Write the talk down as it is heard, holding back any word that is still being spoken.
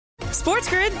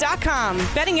SportsGrid.com.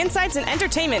 Betting insights and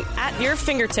entertainment at your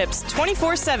fingertips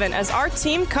 24/7 as our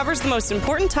team covers the most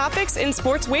important topics in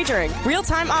sports wagering.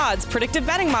 Real-time odds, predictive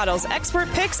betting models, expert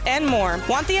picks, and more.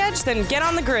 Want the edge? Then get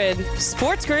on the grid.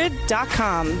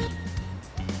 SportsGrid.com.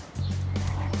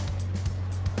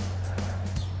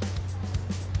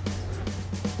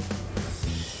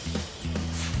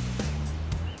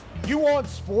 You want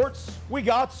sports? We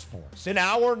got sports. In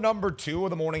hour number 2 of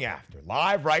the morning after,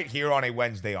 live right here on a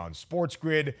Wednesday on Sports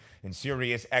Grid and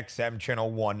Sirius XM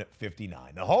channel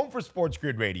 159. The home for Sports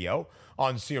Grid Radio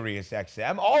on Sirius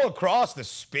XM, all across the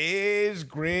Spiz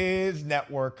Grizz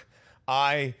network.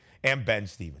 I am Ben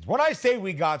Stevens. When I say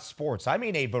we got sports, I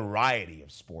mean a variety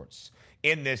of sports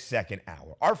in this second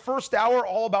hour. Our first hour,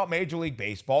 all about Major League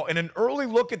Baseball and an early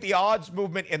look at the odds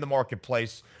movement in the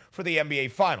marketplace for the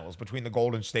NBA Finals between the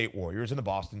Golden State Warriors and the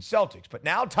Boston Celtics. But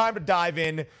now time to dive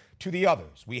in to the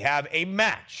others. We have a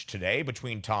match today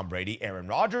between Tom Brady, Aaron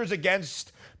Rodgers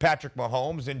against Patrick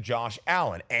Mahomes and Josh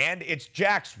Allen. And it's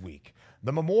Jack's Week,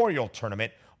 the Memorial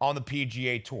Tournament on the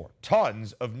PGA Tour.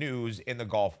 Tons of news in the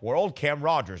golf world. Cam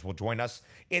Rogers will join us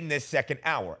in this second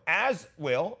hour, as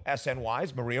will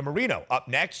SNY's Maria Marino. Up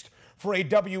next for a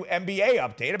WNBA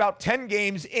update about 10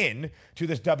 games in to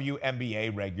this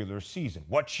WNBA regular season.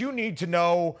 What you need to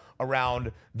know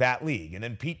around that league. And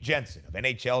then Pete Jensen of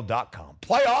NHL.com.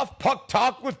 Playoff Puck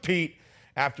Talk with Pete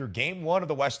after Game 1 of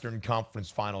the Western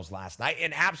Conference Finals last night.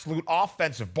 An absolute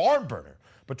offensive barn burner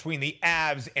between the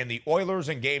Avs and the Oilers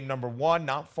in Game number 1,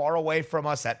 not far away from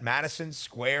us at Madison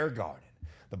Square Garden.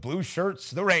 The Blue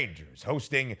Shirts, the Rangers,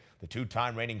 hosting the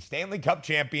two-time reigning Stanley Cup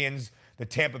champions, the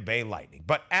Tampa Bay Lightning.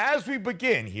 But as we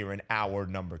begin here in hour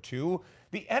number 2,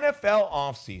 the NFL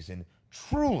offseason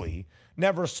truly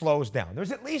never slows down.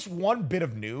 There's at least one bit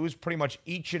of news pretty much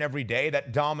each and every day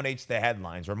that dominates the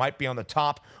headlines or might be on the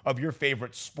top of your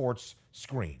favorite sports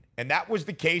screen. And that was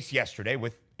the case yesterday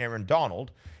with Aaron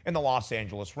Donald and the Los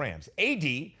Angeles Rams.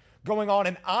 AD going on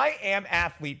an I Am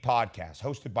Athlete podcast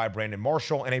hosted by Brandon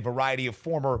Marshall and a variety of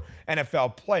former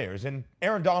NFL players. And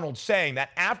Aaron Donald saying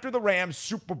that after the Rams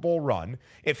Super Bowl run,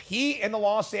 if he and the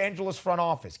Los Angeles front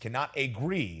office cannot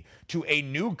agree to a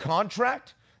new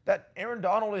contract, that Aaron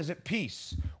Donald is at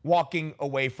peace walking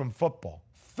away from football.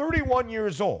 31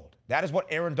 years old. That is what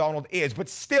Aaron Donald is. But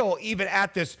still, even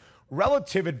at this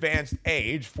relative advanced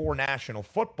age for National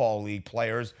Football League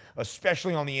players,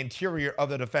 especially on the interior of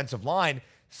the defensive line,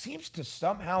 seems to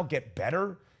somehow get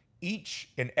better each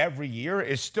and every year,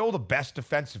 is still the best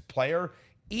defensive player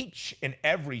each and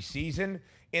every season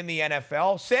in the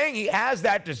NFL, saying he has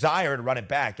that desire to run it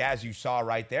back, as you saw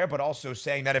right there, but also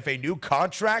saying that if a new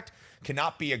contract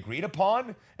cannot be agreed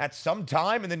upon at some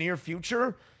time in the near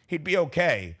future, he'd be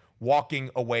okay walking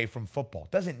away from football.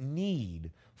 Doesn't need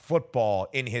football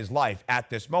in his life at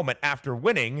this moment after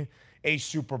winning a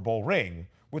Super Bowl ring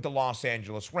with the Los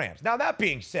Angeles Rams. Now, that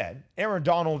being said, Aaron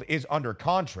Donald is under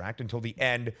contract until the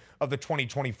end of the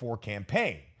 2024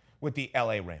 campaign with the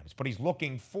LA Rams, but he's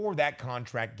looking for that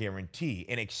contract guarantee,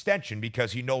 an extension,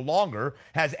 because he no longer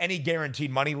has any guaranteed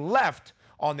money left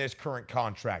on this current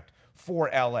contract for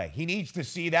LA. He needs to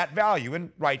see that value,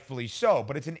 and rightfully so,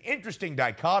 but it's an interesting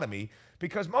dichotomy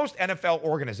because most NFL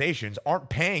organizations aren't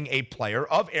paying a player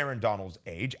of Aaron Donald's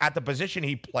age at the position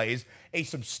he plays a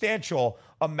substantial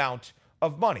amount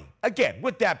of money. Again,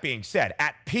 with that being said,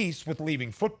 at peace with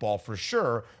leaving football for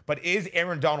sure, but is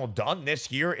Aaron Donald done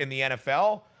this year in the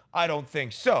NFL? I don't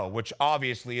think so, which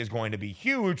obviously is going to be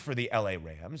huge for the LA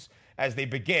Rams as they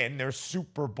begin their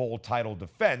Super Bowl title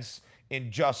defense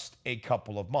in just a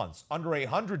couple of months. Under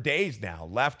 100 days now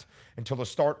left until the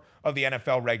start of the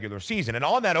NFL regular season. And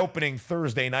on that opening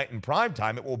Thursday night in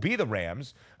primetime, it will be the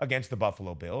Rams against the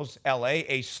Buffalo Bills. LA,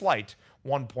 a slight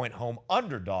 1-point home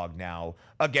underdog now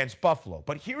against Buffalo.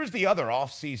 But here's the other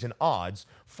offseason odds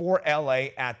for LA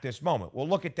at this moment. We'll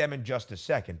look at them in just a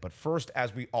second. But first,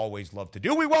 as we always love to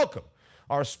do, we welcome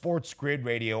our Sports Grid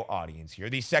Radio audience here.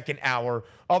 The second hour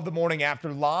of the morning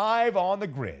after, live on the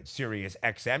grid, Sirius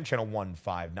XM, channel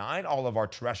 159. All of our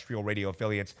terrestrial radio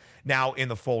affiliates now in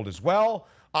the fold as well.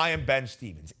 I am Ben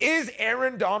Stevens. Is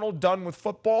Aaron Donald done with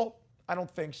football? I don't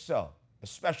think so,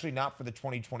 especially not for the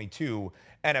 2022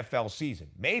 NFL season.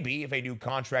 Maybe if a new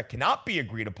contract cannot be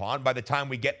agreed upon by the time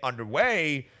we get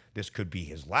underway, this could be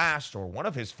his last or one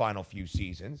of his final few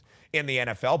seasons in the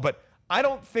NFL. But I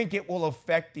don't think it will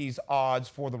affect these odds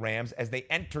for the Rams as they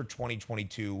enter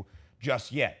 2022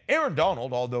 just yet. Aaron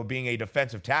Donald, although being a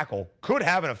defensive tackle, could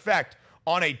have an effect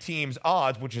on a team's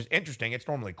odds, which is interesting. It's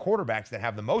normally quarterbacks that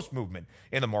have the most movement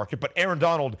in the market, but Aaron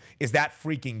Donald is that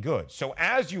freaking good. So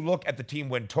as you look at the team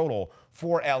win total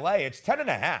for LA, it's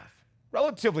 10.5.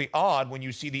 relatively odd when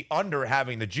you see the under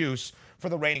having the juice for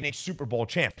the reigning Super Bowl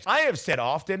champs. I have said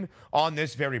often on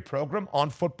this very program, on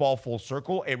Football Full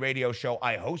Circle, a radio show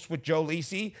I host with Joe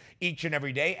Lisi each and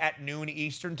every day at noon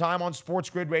Eastern time on Sports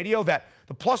Grid Radio, that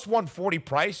the plus 140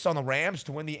 price on the Rams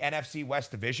to win the NFC West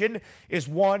division is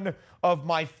one of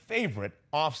my favorite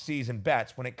offseason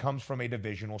bets when it comes from a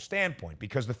divisional standpoint,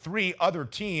 because the three other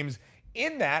teams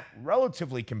in that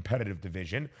relatively competitive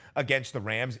division against the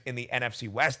Rams in the NFC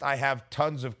West, I have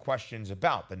tons of questions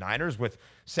about. The Niners with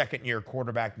second-year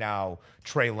quarterback now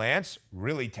Trey Lance,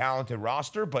 really talented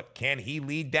roster, but can he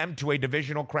lead them to a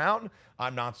divisional crown?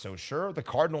 I'm not so sure. The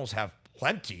Cardinals have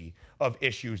plenty of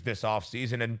issues this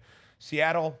offseason, and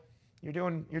Seattle, you're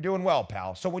doing well,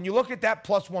 pal. So when you look at that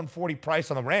plus 140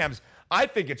 price on the Rams, I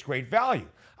think it's great value.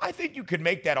 I think you could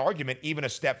make that argument even a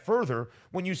step further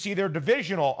when you see their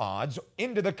divisional odds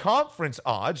into the conference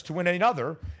odds to win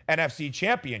another NFC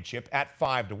championship at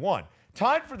 5-1.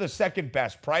 Tied for the second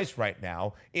best price right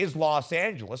now is Los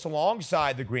Angeles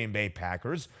alongside the Green Bay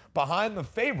Packers, behind the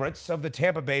favorites of the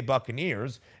Tampa Bay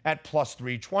Buccaneers at plus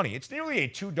 320. It's nearly a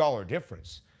 $2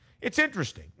 difference. It's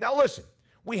interesting. Now listen,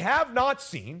 we have not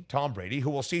seen Tom Brady,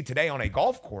 who we'll see today on a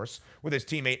golf course with his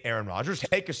teammate Aaron Rodgers,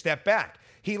 take a step back.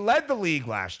 He led the league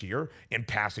last year in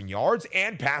passing yards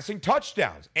and passing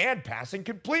touchdowns and passing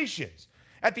completions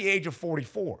at the age of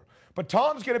 44. But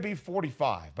Tom's going to be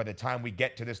 45 by the time we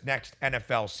get to this next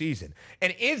NFL season.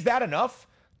 And is that enough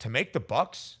to make the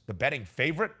Bucs the betting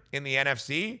favorite in the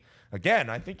NFC? Again,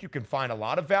 I think you can find a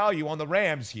lot of value on the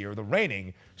Rams here, the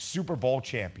reigning Super Bowl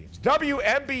champions.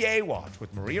 WNBA Watch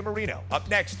with Maria Marino up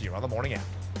next here on The Morning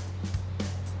After.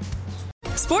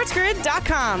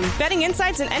 SportsGrid.com. Betting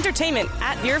insights and entertainment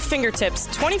at your fingertips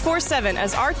 24/7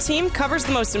 as our team covers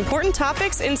the most important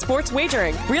topics in sports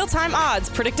wagering. Real-time odds,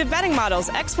 predictive betting models,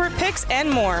 expert picks, and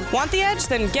more. Want the edge?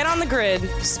 Then get on the grid.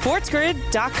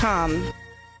 SportsGrid.com.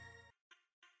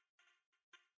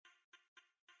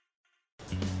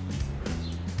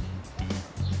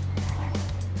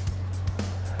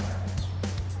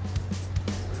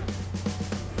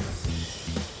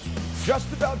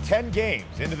 Just about 10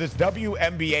 games into this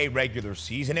WNBA regular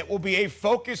season, it will be a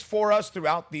focus for us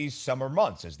throughout these summer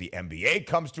months as the NBA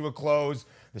comes to a close,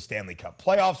 the Stanley Cup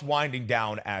playoffs winding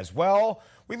down as well.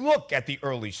 We look at the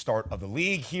early start of the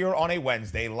league here on a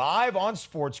Wednesday, live on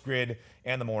Sports Grid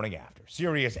and The Morning After.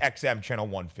 Sirius XM Channel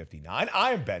 159.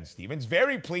 I'm Ben Stevens,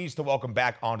 very pleased to welcome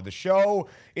back onto the show.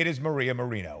 It is Maria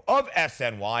Marino of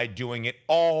SNY, doing it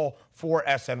all for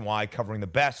SNY, covering the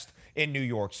best in New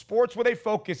York sports with a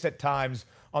focus at times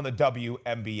on the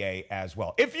WNBA as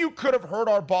well. If you could have heard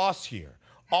our boss here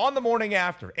on The Morning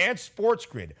After and Sports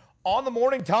Grid on the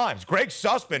Morning Times, Greg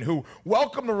Sussman, who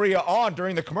welcomed Maria on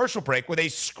during the commercial break with a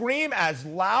scream as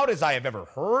loud as I have ever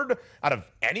heard out of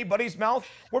anybody's mouth,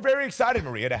 we're very excited,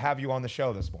 Maria, to have you on the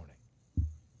show this morning.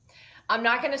 I'm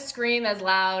not going to scream as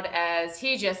loud as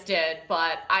he just did,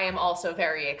 but I am also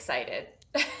very excited.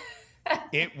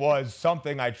 It was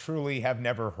something I truly have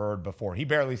never heard before. He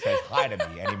barely says hi to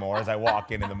me anymore as I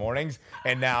walk in the mornings,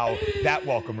 and now that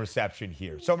welcome reception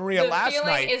here. So, Maria, last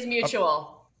night... The feeling is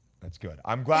mutual. That's good.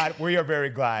 I'm glad. We are very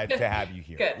glad to have you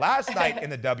here. Good. Last night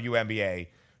in the WNBA,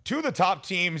 two of the top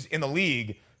teams in the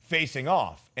league facing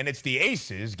off, and it's the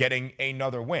Aces getting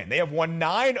another win. They have won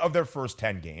 9 of their first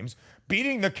 10 games,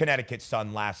 beating the Connecticut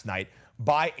Sun last night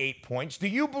by 8 points. Do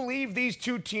you believe these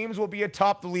two teams will be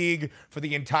atop the league for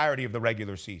the entirety of the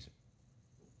regular season?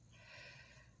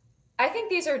 I think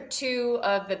these are two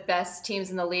of the best teams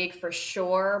in the league for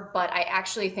sure, but I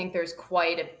actually think there's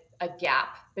quite a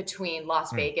gap between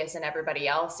Las Vegas and everybody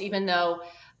else. Even though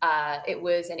it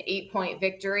was an 8-point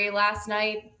victory last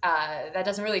night, that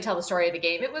doesn't really tell the story of the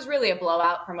game. It was really a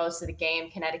blowout for most of the game.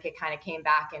 Connecticut kind of came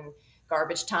back in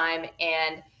garbage time,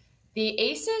 and the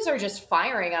Aces are just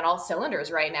firing on all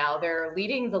cylinders right now. They're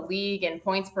leading the league in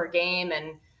points per game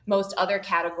and most other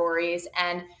categories.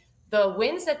 And the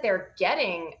wins that they're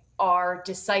getting are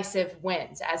decisive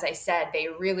wins. As I said, they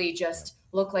really just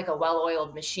look like a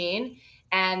well-oiled machine.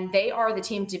 And they are the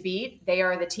team to beat. They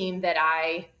are the team that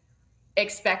I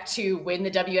expect to win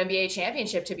the WNBA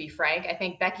championship, to be frank. I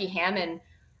think Becky Hammon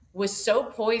was so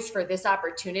poised for this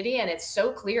opportunity. And it's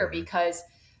so clear because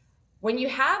when you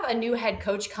have a new head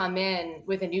coach come in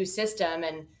with a new system,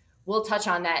 and we'll touch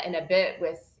on that in a bit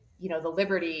with, the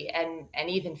Liberty and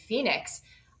even Phoenix,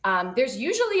 there's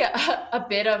usually a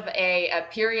bit of a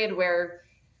period where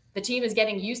the team is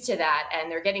getting used to that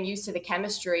and they're getting used to the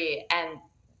chemistry. And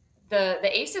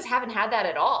the Aces haven't had that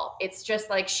at all. It's just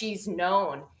like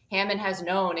Hammon has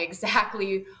known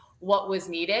exactly what was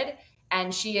needed,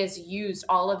 and she has used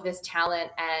all of this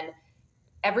talent, and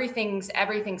everything's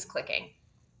clicking.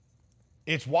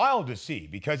 It's wild to see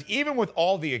because even with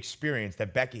all the experience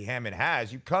that Becky Hammon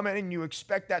has, you come in and you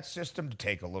expect that system to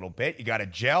take a little bit. You got to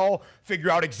gel, figure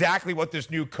out exactly what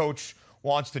this new coach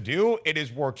wants to do. It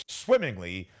has worked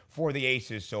swimmingly for the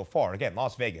Aces so far. Again,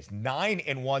 Las Vegas,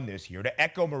 9-1 this year. To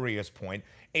echo Maria's point,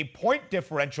 a point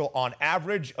differential on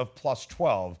average of plus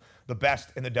 12, the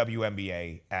best in the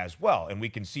WNBA as well. And we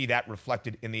can see that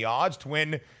reflected in the odds to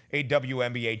win a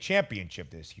WNBA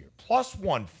championship this year. Plus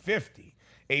 150.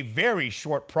 A very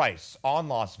short price on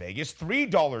Las Vegas,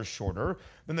 $3 shorter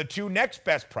than the two next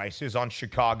best prices on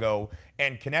Chicago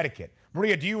and Connecticut.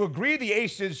 Maria, do you agree the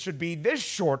Aces should be this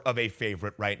short of a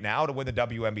favorite right now to win the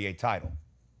WNBA title?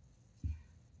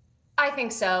 I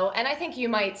think so. And I think you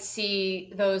might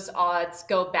see those odds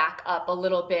go back up a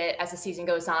little bit as the season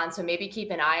goes on. So maybe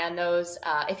keep an eye on those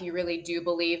if you really do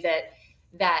believe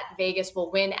that Vegas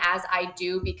will win, as I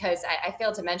do, because I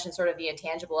failed to mention sort of the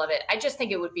intangible of it. I just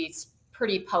think it would be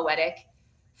pretty poetic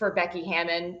for Becky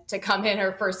Hammon to come in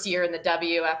her first year in the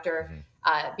W after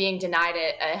being denied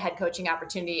a head coaching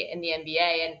opportunity in the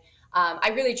NBA. And I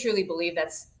really, truly believe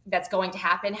that's going to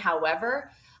happen. However,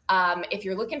 if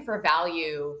you're looking for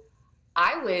value,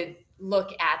 I would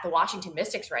look at the Washington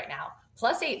Mystics right now,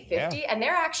 plus 850. And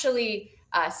they're actually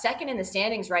second in the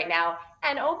standings right now.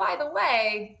 And oh, by the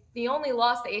way, the only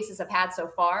loss the Aces have had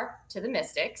so far to the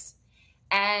Mystics.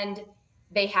 And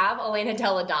they have Elena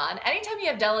Delle Donne. Anytime you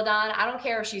have Delle Donne, I don't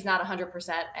care if she's not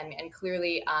 100%, and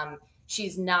clearly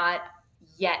she's not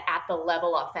yet at the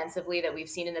level offensively that we've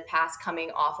seen in the past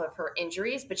coming off of her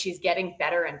injuries, but she's getting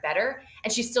better and better,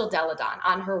 and she's still Delle Donne.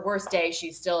 On her worst day,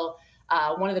 she's still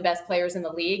one of the best players in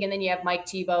the league. And then you have Mike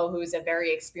Thibault, who's a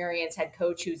very experienced head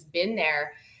coach who's been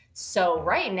there. So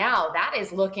right now, that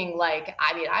is looking like,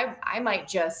 I might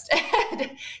just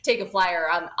take a flyer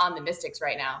on the Mystics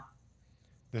right now.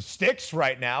 The Sticks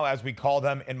right now, as we call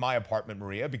them in my apartment,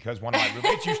 Maria, because one of my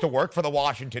roommates used to work for the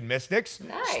Washington Mystics.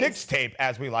 Nice. Sticks tape,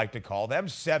 as we like to call them,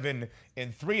 7-3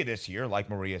 this year, like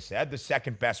Maria said, the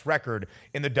second best record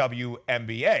in the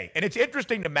WNBA. And it's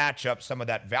interesting to match up some of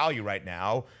that value right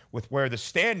now with where the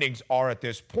standings are at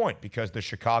this point, because the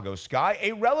Chicago Sky,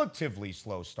 a relatively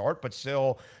slow start, but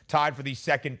still tied for the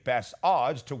second best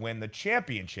odds to win the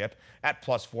championship at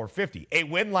plus 450. A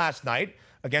win last night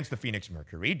against the Phoenix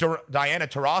Mercury. Diana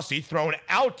Taurasi thrown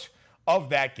out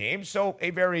of that game, so a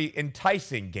very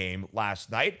enticing game last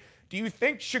night. Do you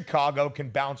think Chicago can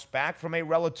bounce back from a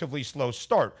relatively slow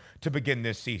start to begin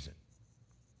this season?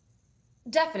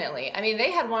 Definitely. I mean, they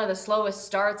had one of the slowest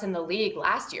starts in the league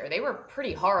last year. They were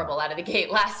pretty horrible out of the gate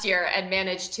last year and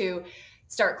managed to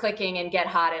start clicking and get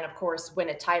hot and, of course, win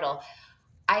a title.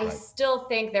 I still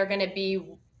think they're going to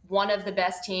be one of the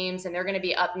best teams, and they're going to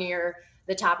be up near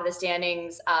the top of the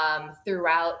standings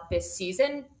throughout this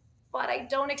season, but I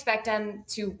don't expect them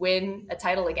to win a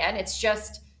title again. It's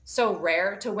just so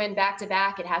rare to win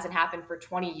back-to-back. It hasn't happened for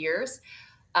 20 years.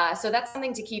 So that's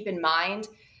something to keep in mind.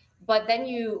 But then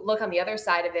you look on the other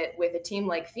side of it with a team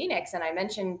like Phoenix, and I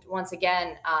mentioned once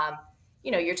again,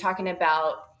 you're talking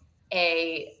about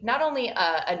not only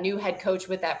a new head coach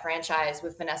with that franchise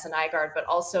with Vanessa Nygaard, but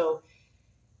also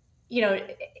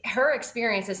her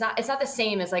experience is it's not the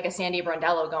same as like a Sandy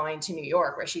Brondello going to New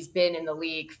York, where she's been in the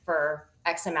league for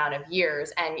X amount of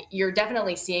years. And you're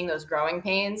definitely seeing those growing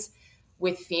pains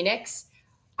with Phoenix.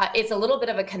 It's a little bit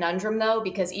of a conundrum though,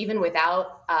 because even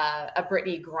without a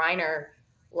Brittany Griner,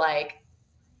 like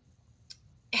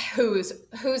whose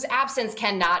absence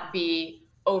cannot be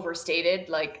overstated,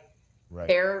 like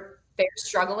they're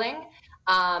struggling.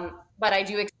 But I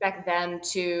do expect them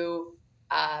to,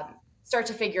 start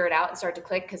to figure it out and start to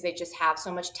click, because they just have so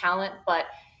much talent. But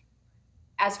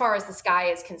as far as the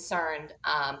Sky is concerned,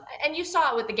 and you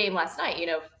saw it with the game last night,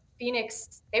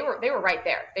 Phoenix, they were right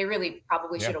there. They really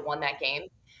probably should have won that game.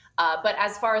 But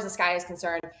as far as the Sky is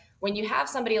concerned, when you have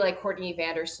somebody like Courtney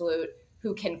Vandersloot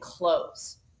who can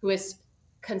close, who has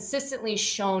consistently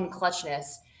shown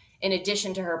clutchness in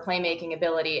addition to her playmaking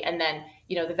ability, and then,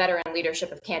 the veteran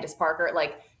leadership of Candace Parker,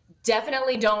 like,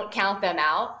 definitely don't count them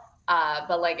out.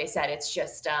 But like I said, it's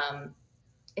just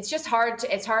hard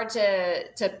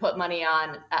to put money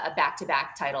on a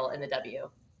back-to-back title in the W.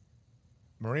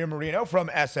 Maria Marino from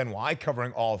SNY,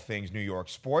 covering all things New York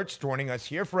sports, joining us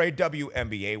here for a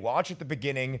WNBA watch at the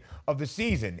beginning of the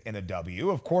season in the W.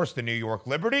 Of course, the New York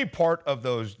Liberty, part of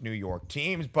those New York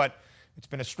teams, but it's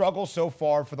been a struggle so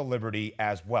far for the Liberty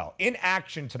as well. In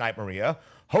action tonight, Maria,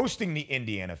 hosting the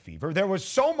Indiana Fever, there was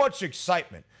so much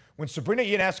excitement when Sabrina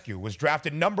Ionescu was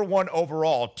drafted number 1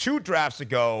 overall 2 drafts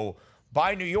ago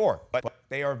by New York. But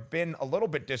they have been a little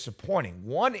bit disappointing.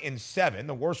 1-7,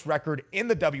 the worst record in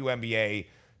the WNBA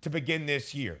to begin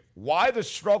this year. Why the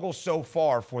struggle so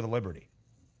far for the Liberty?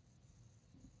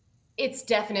 It's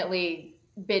definitely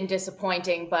been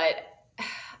disappointing, but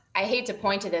I hate to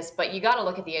point to this, but you got to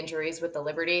look at the injuries with the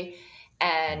Liberty.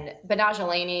 And Benaj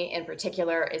Eleni in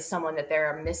particular is someone that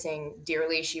they're missing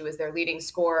dearly. She was their leading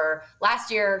scorer last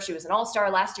year. She was an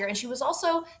all-star last year, and she was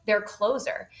also their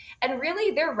closer. And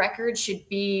really, their record should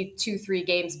be 2-3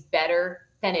 games better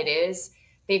than it is.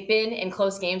 They've been in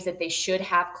close games that they should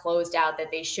have closed out,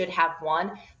 that they should have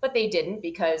won, but they didn't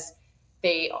because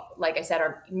they, like I said,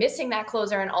 are missing that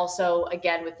closer. And also,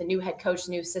 again, with the new head coach,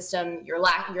 new system, you're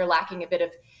lacking a bit of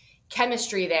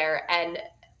chemistry there. And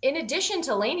in addition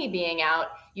to Laney being out,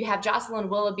 you have Jocelyn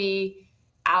Willoughby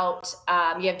out.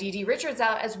 You have Dee Richards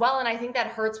out as well. And I think that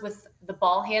hurts with the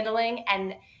ball handling.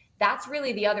 And that's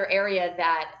really the other area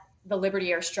that the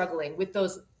Liberty are struggling with,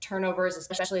 those turnovers,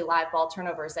 especially live ball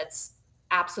turnovers. That's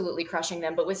absolutely crushing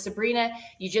them. But with Sabrina,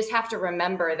 you just have to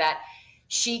remember that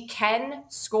she can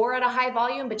score at a high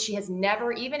volume, but she has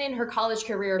never, even in her college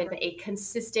career, been a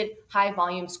consistent high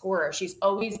volume scorer. She's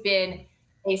always been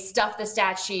a stuff the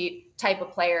stat sheet type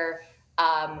of player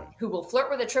who will flirt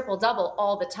with a triple double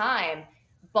all the time,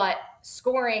 but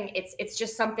scoring, it's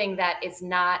just something that is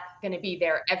not going to be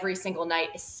there every single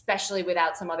night, especially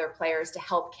without some other players to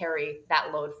help carry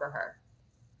that load for her.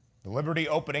 The Liberty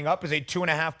opening up as a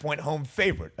 2.5-point home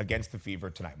favorite against the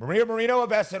Fever tonight. Maria Marino of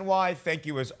SNY, thank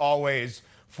you as always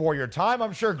for your time.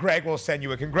 I'm sure Greg will send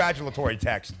you a congratulatory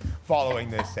text following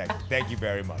this segment. Thank you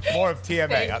very much. More of TMA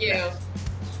Thank up you. next.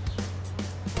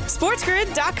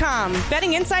 SportsGrid.com.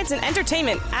 Betting insights and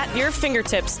entertainment at your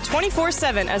fingertips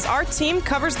 24/7 as our team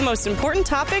covers the most important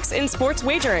topics in sports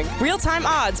wagering. Real-time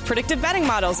odds, predictive betting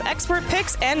models, expert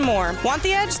picks, and more. Want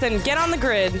the edge? Then get on the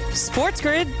grid.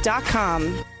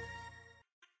 SportsGrid.com.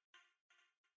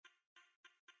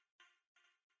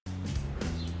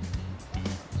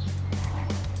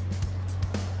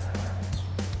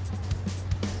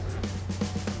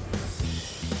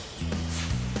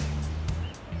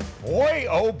 Boy,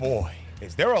 oh boy,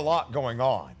 is there a lot going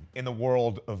on in the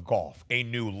world of golf. A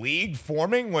new league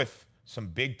forming with some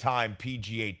big-time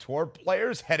PGA Tour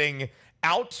players heading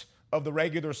out of the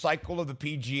regular cycle of the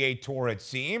PGA Tour, it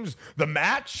seems. The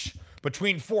match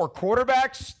between 4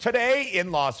 quarterbacks today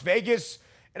in Las Vegas,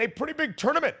 and a pretty big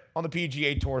tournament on the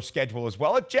PGA Tour schedule as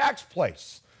well at Jack's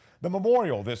Place. The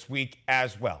Memorial this week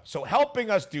as well. So helping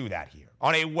us do that here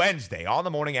on a Wednesday on the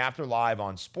morning after live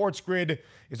on Sports Grid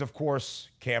is, of course,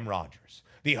 Cam Rogers,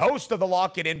 the host of the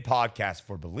Lock It In podcast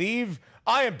for Believe.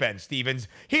 I am Ben Stevens.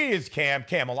 He is Cam.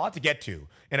 Cam, a lot to get to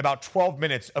in about 12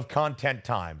 minutes of content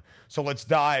time. So let's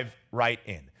dive right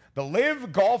in. The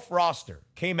LIV Golf roster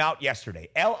came out yesterday,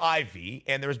 LIV,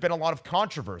 and there's been a lot of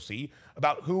controversy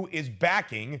about who is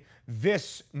backing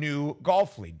this new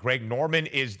golf league. Greg Norman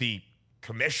is the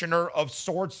commissioner of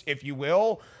sorts, if you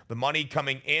will. The money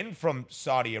coming in from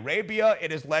Saudi Arabia,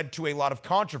 it has led to a lot of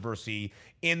controversy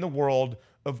in the world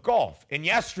of golf. And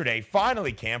yesterday,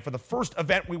 finally, Cam, for the first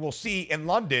event we will see in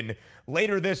London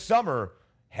later this summer,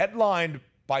 headlined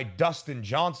by Dustin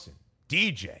Johnson,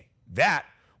 DJ. That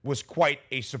was quite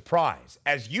a surprise.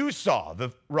 As you saw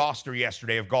the roster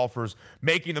yesterday of golfers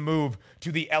making the move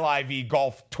to the LIV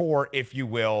Golf Tour, if you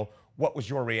will, what was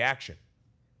your reaction?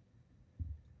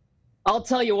 I'll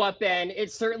tell you what, Ben,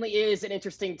 it certainly is an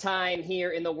interesting time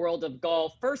here in the world of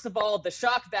golf. First of all, the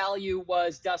shock value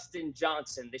was Dustin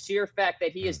Johnson. The sheer fact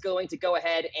that he is going to go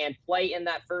ahead and play in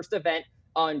that first event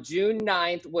on June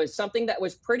 9th was something that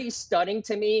was pretty stunning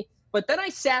to me. But then I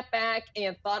sat back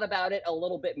and thought about it a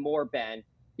little bit more, Ben.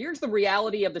 Here's the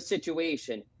reality of the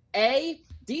situation. A,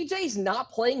 DJ's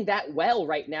not playing that well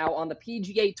right now on the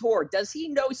PGA Tour. Does he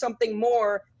know something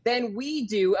more than we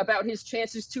do about his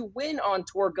chances to win on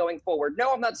tour going forward?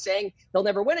 No, I'm not saying he'll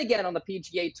never win again on the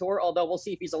PGA Tour, although we'll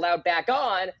see if he's allowed back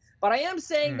on. But I am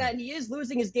saying that he is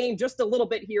losing his game just a little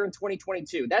bit here in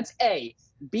 2022. That's A.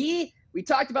 B, we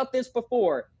talked about this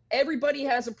before. Everybody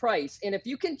has a price. And if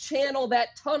you can channel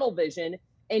that tunnel vision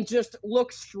and just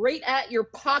look straight at your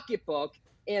pocketbook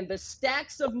and the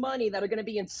stacks of money that are going to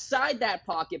be inside that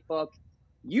pocketbook,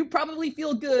 you probably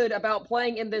feel good about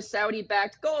playing in this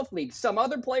Saudi-backed golf league. Some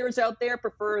other players out there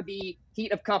prefer the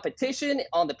heat of competition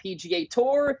on the PGA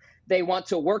Tour. They want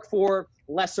to work for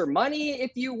lesser money,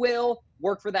 if you will,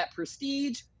 work for that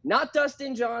prestige. Not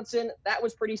Dustin Johnson. That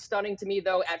was pretty stunning to me,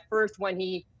 though, at first when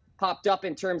he popped up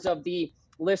in terms of the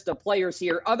list of players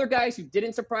here. Other guys who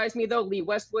didn't surprise me, though, Lee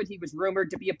Westwood, he was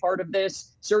rumored to be a part of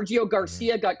this. Sergio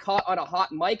Garcia got caught on a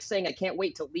hot mic saying, "I can't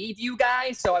wait to leave you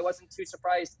guys," so I wasn't too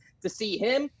surprised to see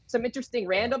him. Some interesting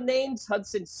random names.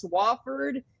 Hudson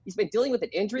Swafford, he's been dealing with an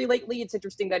injury lately. It's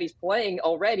interesting that he's playing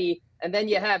already. And then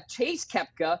you have Chase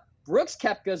Koepka, Brooks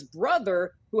Koepka's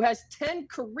brother, who has 10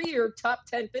 career top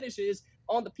 10 finishes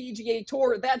on the PGA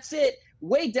Tour. That's it.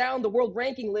 Way down the world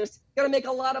ranking list. Going to make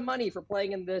a lot of money for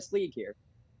playing in this league here.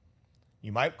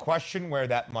 You might question where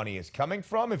that money is coming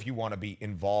from if you want to be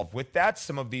involved with that.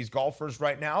 Some of these golfers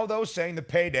right now, though, saying the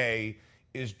payday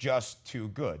is just too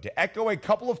good. To echo a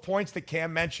couple of points that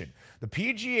Cam mentioned, the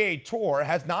PGA Tour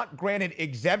has not granted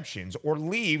exemptions or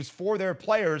leaves for their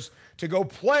players to go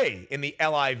play in the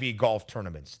LIV golf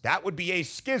tournaments. That would be a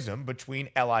schism between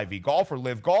LIV Golf or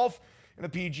Live Golf and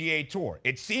the PGA Tour.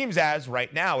 It seems as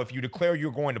right now, if you declare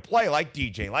you're going to play like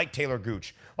DJ, like Taylor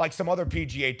Gooch, like some other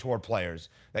PGA Tour players,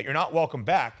 that you're not welcome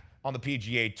back on the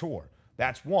PGA Tour.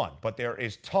 That's one, but there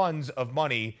is tons of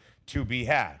money to be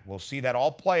had. We'll see that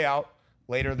all play out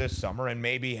later this summer and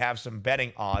maybe have some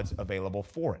betting odds available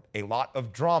for it. A lot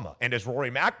of drama. And as Rory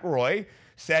McIlroy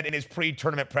said in his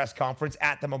pre-tournament press conference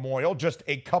at the Memorial just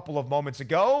a couple of moments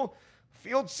ago,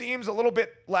 field seems a little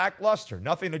bit lackluster.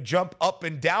 Nothing to jump up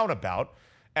and down about,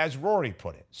 as Rory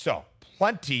put it. So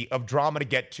plenty of drama to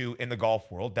get to in the golf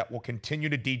world that we'll continue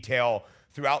to detail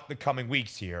throughout the coming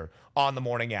weeks here on the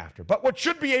morning after. But what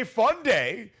should be a fun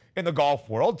day in the golf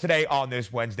world today on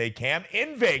this Wednesday, Cam,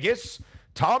 in Vegas,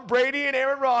 Tom Brady and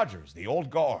Aaron Rodgers, the old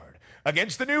guard,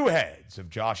 against the new heads of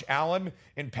Josh Allen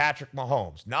and Patrick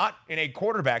Mahomes. Not in a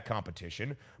quarterback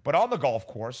competition, but on the golf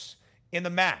course in the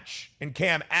match. And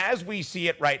Cam, as we see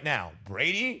it right now,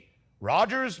 Brady,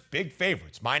 Rodgers, big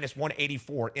favorites, minus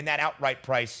 184 in that outright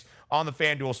price on the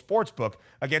FanDuel Sportsbook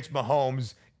against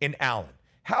Mahomes and Allen.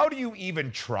 How do you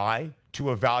even try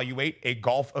to evaluate a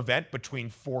golf event between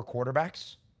four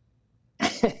quarterbacks?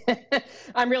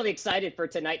 I'm really excited for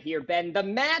tonight here, Ben. The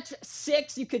match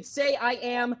 6, you could say I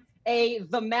am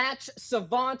the match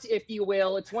savant, if you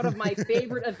will. It's one of my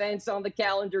favorite events on the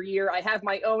calendar year. I have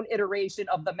my own iteration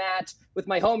of the match with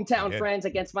my hometown friends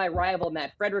against my rival,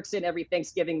 Matt Fredrickson, every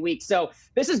Thanksgiving week. So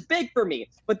this is big for me.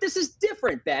 But this is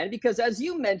different, Ben, because as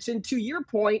you mentioned, to your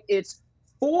point, it's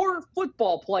 4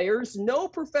 football players, no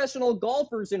professional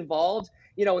golfers involved.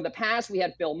 You know, in the past, we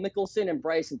had Phil Mickelson and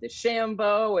Bryson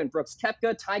DeChambeau and Brooks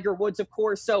Koepka, Tiger Woods, of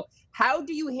course. So how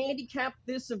do you handicap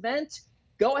this event?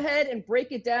 Go ahead and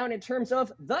break it down in terms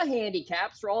of the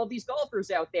handicaps for all of these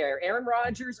golfers out there. Aaron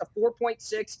Rodgers, a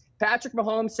 4.6, Patrick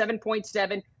Mahomes,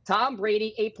 7.7, Tom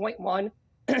Brady, 8.1,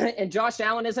 and Josh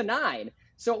Allen is a 9.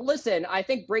 So listen, I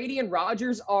think Brady and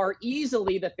Rodgers are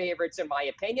easily the favorites in my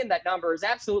opinion. That number is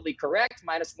absolutely correct,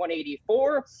 minus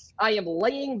 184. I am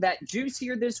laying that juice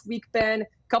here this week, Ben.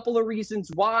 Couple of reasons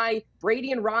why.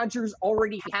 Brady and Rodgers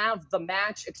already have the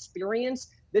match experience.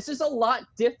 This is a lot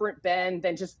different, Ben,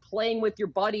 than just playing with your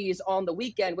buddies on the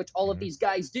weekend, which all of these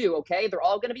guys do, okay? They're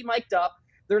all going to be mic'd up.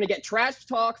 They're going to get trash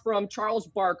talk from Charles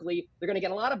Barkley. They're going to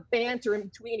get a lot of banter in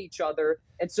between each other.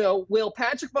 And so will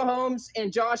Patrick Mahomes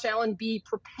and Josh Allen be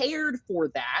prepared for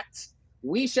that?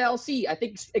 We shall see. I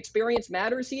think experience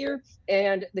matters here.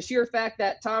 And the sheer fact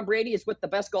that Tom Brady is with the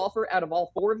best golfer out of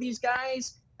all 4 of these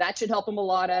guys, that should help him a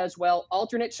lot as well.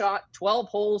 Alternate shot, 12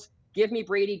 holes. Give me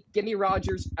Brady. Give me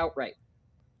Rodgers outright.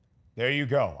 There you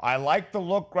go. I like the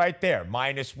look right there,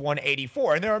 minus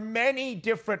 184. And there are many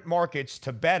different markets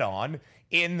to bet on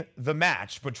in the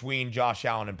match between Josh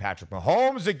Allen and Patrick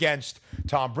Mahomes against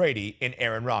Tom Brady and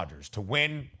Aaron Rodgers. To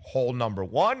win hole number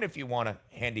 1, if you want to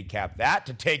handicap that,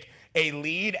 to take a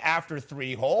lead after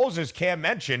 3 holes. As Cam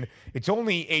mentioned, it's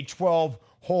only a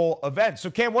 12-hole event. So,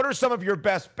 Cam, what are some of your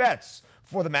best bets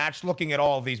for the match, looking at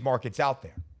all of these markets out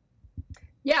there?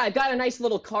 Yeah, I've got a nice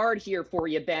little card here for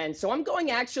you, Ben. So I'm going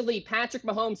actually Patrick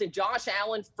Mahomes and Josh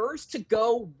Allen first to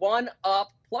go 1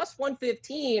 up, plus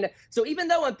 115. So even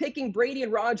though I'm picking Brady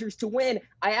and Rodgers to win,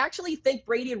 I actually think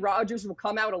Brady and Rodgers will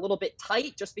come out a little bit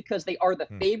tight just because they are the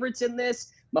favorites in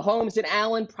this. Mahomes and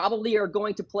Allen probably are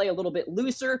going to play a little bit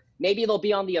looser. Maybe they'll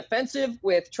be on the offensive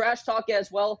with trash talk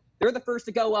as well. They're the first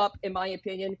to go up, in my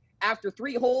opinion. After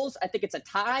 3 holes, I think it's a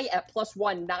tie at plus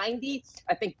 190.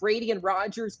 I think Brady and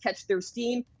Rodgers catch their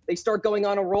steam. They start going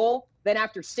on a roll. Then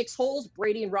after 6 holes,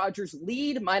 Brady and Rodgers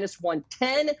lead, minus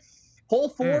 110. Hole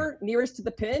 4, nearest to the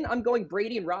pin. I'm going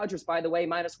Brady and Rodgers, by the way,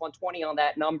 minus 120 on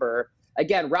that number.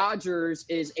 Again, Rodgers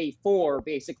is a 4,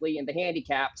 basically, in the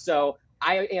handicap. So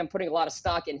I am putting a lot of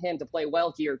stock in him to play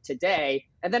well here today.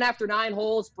 And then after 9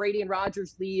 holes, Brady and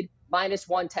Rodgers lead, minus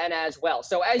 110 as well.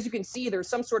 So as you can see, there's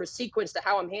some sort of sequence to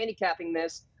how I'm handicapping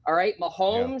this. All right,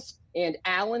 Mahomes and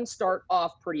Allen start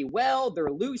off pretty well. They're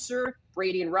looser.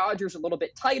 Brady and Rodgers a little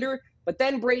bit tighter. But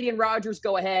then Brady and Rodgers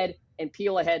go ahead and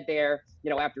peel ahead there,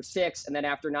 after 6. And then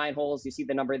after 9 holes, you see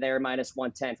the number there, minus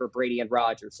 110 for Brady and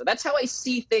Rodgers. So that's how I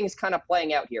see things kind of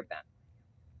playing out here, Ben.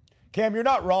 Cam, you're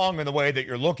not wrong in the way that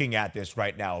you're looking at this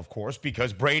right now, of course,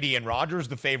 because Brady and Rodgers,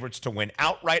 the favorites to win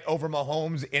outright over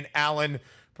Mahomes and Allen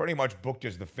pretty much booked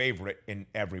as the favorite in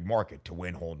every market to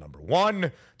win hole number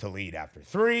 1, to lead after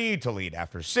 3, to lead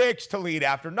after 6, to lead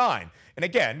after 9. And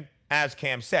again, as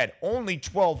Cam said, only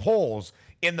 12 holes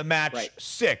in the match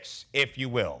 6, if you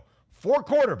will. 4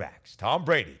 quarterbacks, Tom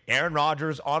Brady, Aaron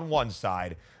Rodgers on one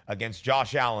side against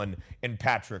Josh Allen and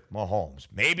Patrick Mahomes.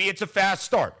 Maybe it's a fast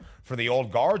start for the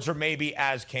old guards, or maybe,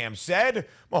 as Cam said,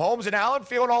 Mahomes and Allen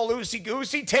feeling all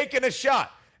loosey-goosey, taking a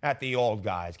shot at the old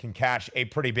guys, can cash a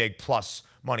pretty big plus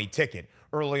money ticket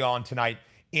early on tonight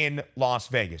in Las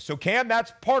Vegas. So, Cam,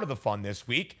 that's part of the fun this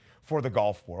week for the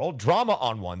golf world. Drama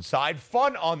on one side,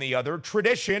 fun on the other,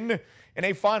 tradition in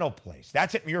a final place.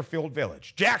 That's at Muirfield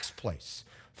Village, Jack's Place,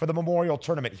 for the Memorial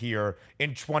Tournament here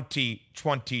in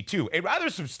 2022. A rather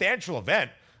substantial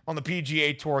event on the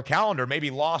PGA Tour calendar,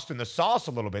 maybe lost in the sauce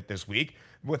a little bit this week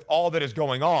with all that is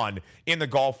going on in the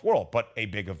golf world. But a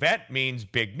big event means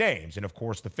big names. And, of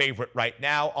course, the favorite right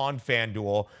now on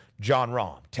FanDuel, Jon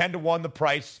Rahm. 10-1 the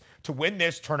price to win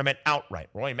this tournament outright.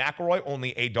 Rory McIlroy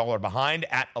only $1 behind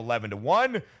at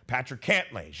 11-1. Patrick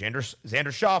Cantlay, Xander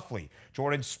Schauffele,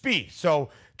 Jordan Spieth. So,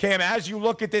 Cam, as you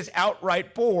look at this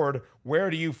outright board,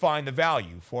 where do you find the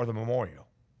value for the Memorial?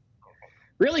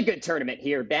 Really good tournament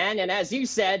here, Ben. And as you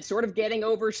said, sort of getting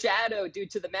overshadowed due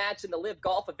to the match and the Live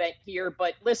Golf event here.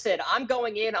 But listen, I'm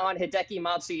going in on Hideki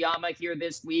Matsuyama here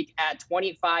this week at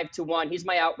 25-1. He's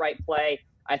my outright play.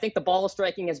 I think the ball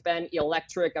striking has been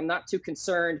electric. I'm not too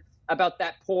concerned about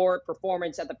that poor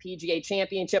performance at the PGA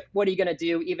Championship. What are you going to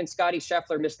do? Even Scotty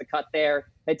Scheffler missed the cut there.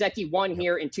 Hideki won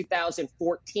here in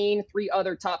 2014, 3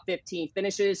 other top 15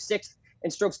 finishes, 6th in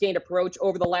strokes gained approach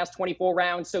over the last 24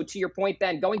 rounds. So to your point,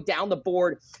 Ben, going down the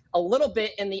board a little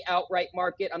bit in the outright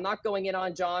market. I'm not going in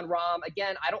on Jon Rahm.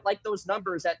 Again, I don't like those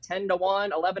numbers at 10-1,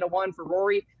 11-1 for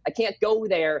Rory. I can't go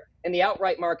there in the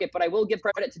outright market, but I will give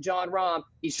credit to Jon Rahm.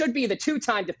 He should be the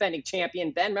 2-time defending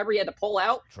champion. Ben, remember he had to pull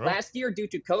out last year due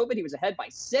to COVID. He was ahead by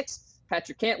 6.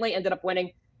 Patrick Cantlay ended up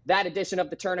winning that edition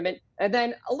of the tournament. And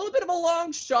then a little bit of a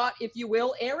long shot, if you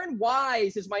will. Aaron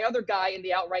Wise is my other guy in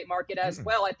the outright market as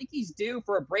well. I think he's due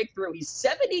for a breakthrough. He's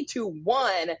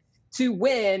 70-1 to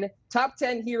win. Top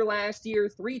 10 here last year,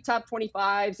 3 top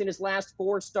 25s in his last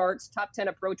 4 starts. Top 10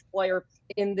 approach player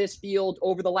in this field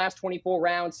over the last 24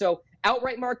 rounds. So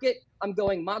outright market, I'm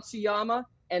going Matsuyama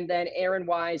and then Aaron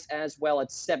Wise as well at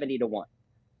 70-1.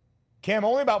 Cam,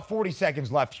 only about 40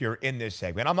 seconds left here in this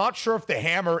segment. I'm not sure if the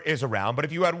hammer is around, but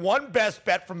if you had one best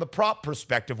bet from the prop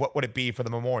perspective, what would it be for the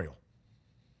Memorial?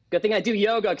 Good thing I do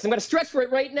yoga because I'm going to stretch for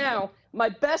it right now. My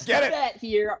best bet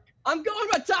here, I'm going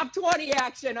with top 20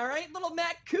 action, all right? Little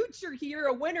Matt Kuchar here,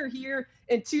 a winner here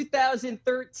in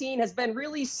 2013, has been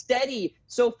really steady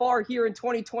so far here in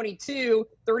 2022.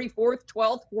 34th,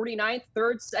 12th, 49th,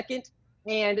 3rd, 2nd,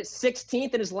 and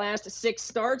 16th in his last 6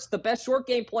 starts. The best short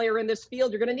game player in this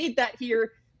field. You're going to need that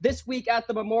here this week at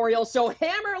the Memorial. So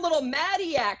hammer a little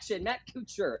Matty action. Matt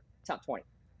Kuchar, top 20.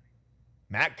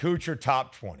 Matt Kuchar,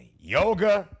 top 20.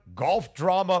 Yoga, golf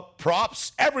drama,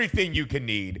 props, everything you can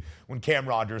need when Cam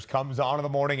Rogers comes on in the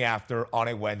morning after on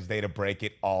a Wednesday to break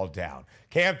it all down.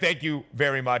 Cam, thank you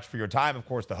very much for your time. Of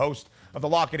course, the host of the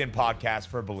Lock It In podcast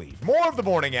for Believe. More of the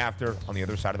morning after on the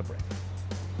other side of the break.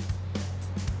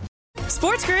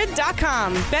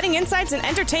 SportsGrid.com. Betting insights and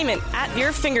entertainment at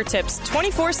your fingertips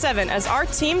 24/7 as our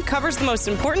team covers the most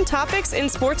important topics in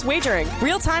sports wagering.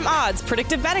 Real-time odds,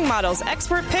 predictive betting models,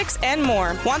 expert picks, and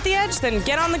more. Want the edge? Then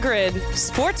get on the grid.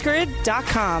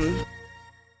 SportsGrid.com.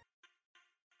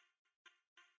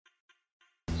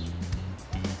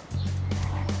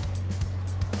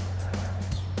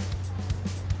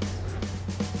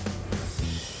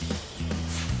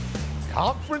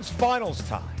 Conference finals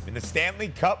time in the Stanley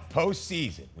Cup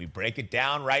postseason. We break it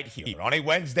down right here on a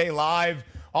Wednesday live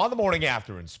on the morning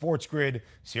after in Sports Grid,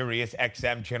 Sirius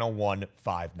XM Channel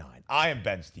 159. I am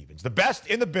Ben Stevens. The best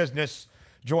in the business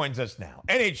joins us now.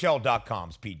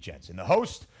 NHL.com's Pete Jensen, the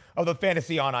host of the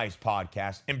Fantasy on Ice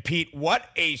podcast. And Pete, what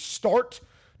a start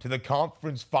to the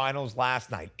conference finals last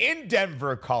night in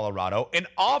Denver, Colorado. An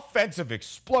offensive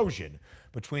explosion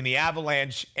between the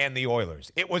Avalanche and the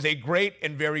Oilers. It was a great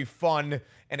and very fun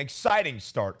and exciting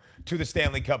start to the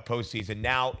Stanley Cup postseason,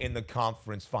 now in the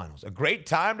conference finals. A great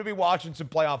time to be watching some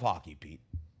playoff hockey, Pete.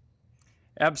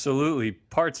 Absolutely.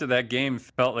 Parts of that game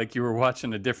felt like you were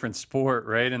watching a different sport,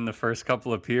 right? In the first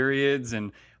couple of periods,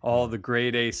 and all the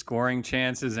grade A scoring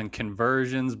chances and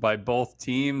conversions by both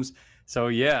teams. So,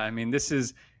 yeah, I mean, this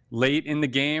is late in the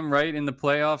game, right? In the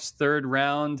playoffs, 3rd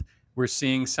round. We're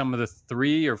seeing some of the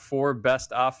 3 or 4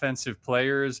 best offensive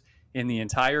players in the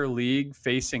entire league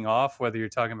facing off, whether you're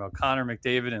talking about Connor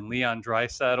McDavid and Leon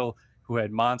Draisaitl, who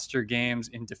had monster games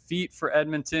in defeat for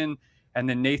Edmonton, and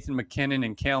then Nathan MacKinnon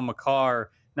and Cale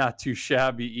Makar not too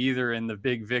shabby either in the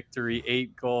big victory,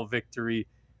 8-goal victory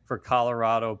for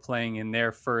Colorado, playing in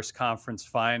their first conference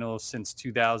final since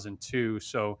 2002.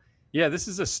 So, yeah, this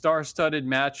is a star-studded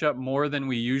matchup, more than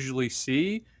we usually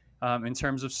see in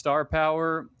terms of star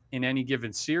power in any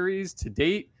given series to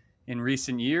date in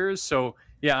recent years. So,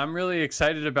 yeah, I'm really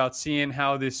excited about seeing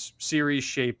how this series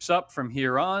shapes up from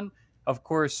here on. Of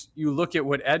course, you look at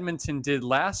what Edmonton did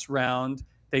last round.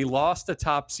 They lost a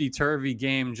topsy-turvy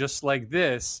game just like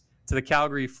this to the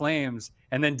Calgary Flames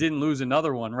and then didn't lose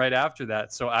another one right after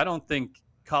that. So I don't think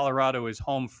Colorado is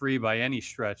home free by any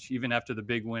stretch, even after the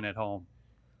big win at home.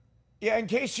 Yeah, in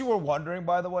case you were wondering,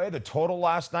 by the way, the total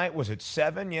last night was at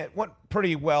 7, yet went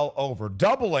pretty well over,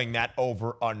 doubling that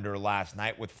over-under last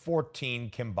night with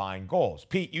 14 combined goals.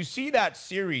 Pete, you see that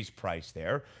series price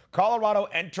there. Colorado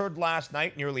entered last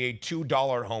night nearly a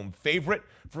 $2 home favorite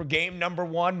for game number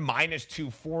 1, minus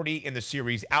 240 in the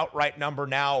series outright number,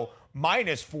 now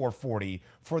minus 440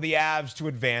 for the Avs to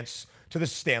advance to the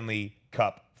Stanley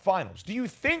Cup Finals. Do you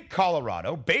think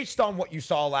Colorado, based on what you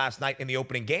saw last night in the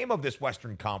opening game of this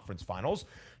Western Conference Finals,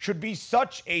 should be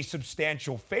such a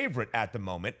substantial favorite at the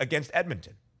moment against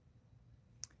Edmonton?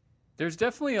 There's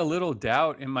definitely a little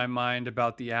doubt in my mind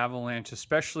about the Avalanche,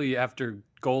 especially after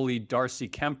goalie Darcy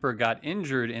Kemper got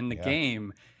injured in the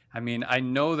game. I mean, I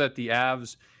know that the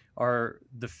Avs are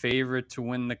the favorite to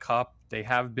win the Cup. They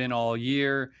have been all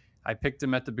year. I picked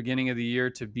them at the beginning of the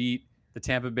year to beat the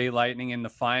Tampa Bay Lightning in the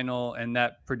final, and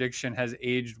that prediction has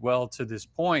aged well to this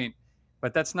point.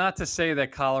 But that's not to say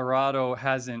that Colorado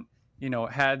hasn't,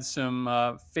 had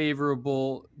some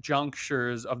favorable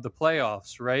junctures of the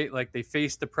playoffs, right? Like they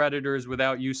faced the Predators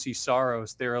without UC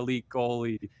Saros, their elite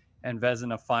goalie and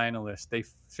Vezina finalist. They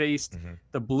faced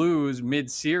the Blues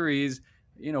mid-series,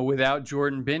 without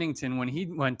Jordan Binnington when he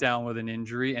went down with an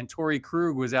injury, and Torrey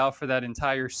Krug was out for that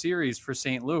entire series for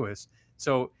St. Louis.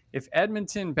 So if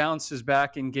Edmonton bounces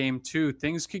back in game 2,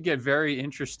 things could get very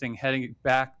interesting heading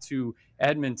back to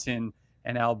Edmonton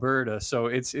and Alberta. So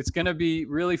it's going to be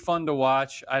really fun to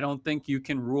watch. I don't think you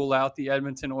can rule out the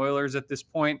Edmonton Oilers at this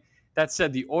point. That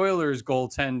said, the Oilers'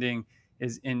 goaltending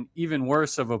is in even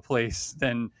worse of a place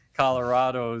than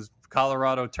Colorado's.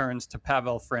 Colorado turns to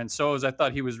Pavel Francouz. I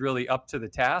thought he was really up to the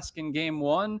task in game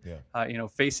 1,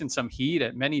 facing some heat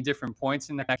at many different points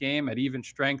in that game at even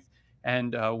strength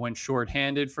and when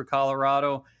shorthanded for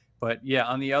Colorado. But yeah,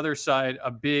 on the other side, a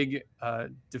big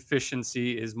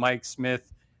deficiency is Mike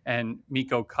Smith and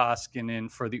Mikko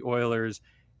Koskinen for the Oilers.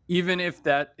 Even if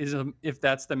that's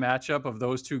the matchup of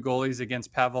those two goalies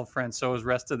against Pavel Francouz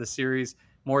rest of the series,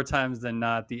 more times than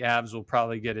not, the Avs will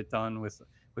probably get it done with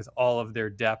all of their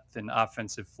depth and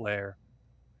offensive flair.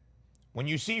 When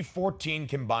you see 14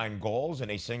 combined goals in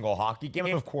a single hockey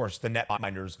game, of course, the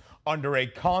netminders under a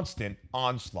constant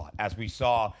onslaught, as we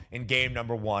saw in game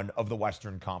number 1 of the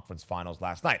Western Conference Finals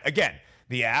last night. Again,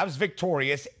 the Avs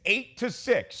victorious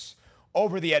 8-6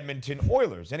 over the Edmonton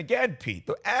Oilers. And again, Pete,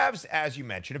 the Avs, as you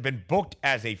mentioned, have been booked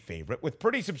as a favorite with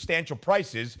pretty substantial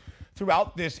prices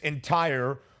throughout this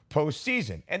entire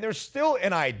postseason. And there's still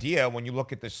an idea when you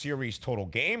look at the series total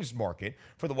games market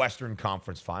for the Western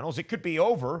Conference Finals. It could be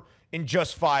over in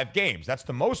just 5 games. That's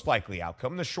the most likely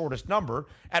outcome, the shortest number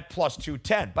at plus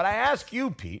 210. But I ask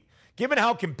you, Pete, given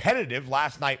how competitive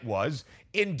last night was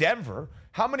in Denver,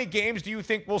 how many games do you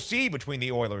think we'll see between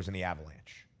the Oilers and the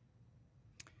Avalanche?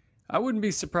 I wouldn't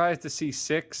be surprised to see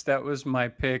 6. That was my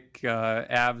pick,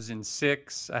 Avs in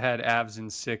 6. I had Avs in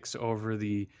 6 over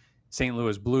the St.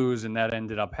 Louis Blues, and that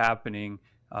ended up happening.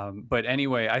 But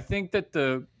anyway, I think that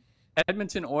the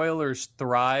Edmonton Oilers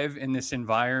thrive in this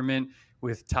environment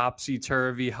with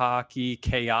topsy-turvy hockey,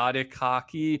 chaotic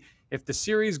hockey. If the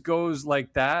series goes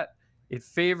like that, it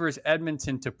favors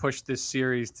Edmonton to push this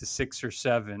series to 6 or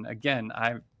 7. Again,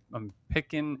 I'm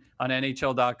picking on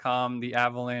NHL.com the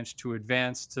Avalanche to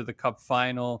advance to the Cup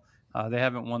final. They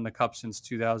haven't won the Cup since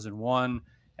 2001.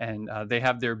 And they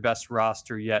have their best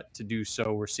roster yet to do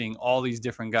so. We're seeing all these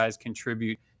different guys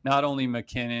contribute, not only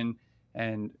McKinnon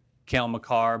and Cale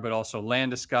Makar, but also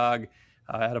Landeskog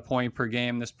at a point per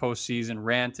game this postseason,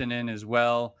 Rantanen as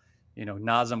well.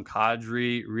 Nazem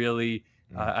Kadri really,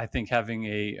 I think, having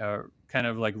a kind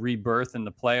of like rebirth in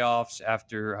the playoffs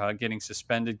after getting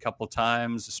suspended a couple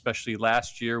times, especially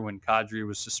last year when Kadri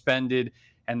was suspended.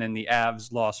 And then the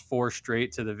Avs lost 4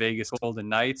 straight to the Vegas Golden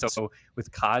Knights. So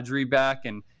with Kadri back,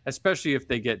 and especially if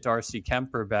they get Darcy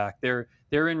Kemper back, they're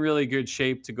in really good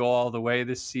shape to go all the way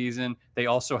this season. They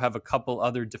also have a couple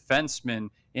other defensemen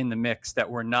in the mix that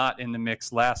were not in the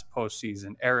mix last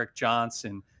postseason. Eric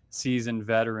Johnson, seasoned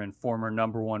veteran, former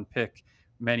number 1 pick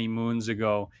many moons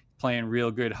ago, playing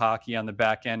real good hockey on the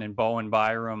back end, and Bowen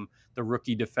Byram, the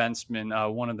rookie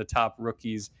defenseman, one of the top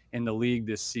rookies in the league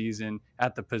this season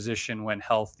at the position when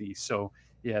healthy. So,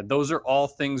 yeah, those are all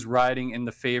things riding in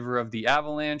the favor of the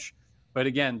Avalanche. But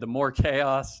again, the more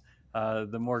chaos,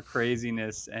 the more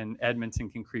craziness, and Edmonton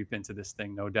can creep into this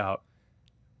thing, no doubt.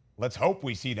 Let's hope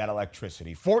we see that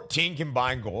electricity. 14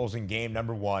 combined goals in game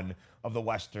number 1 of the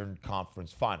Western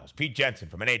Conference Finals. Pete Jensen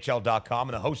from NHL.com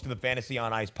and the host of the Fantasy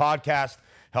on Ice podcast,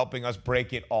 helping us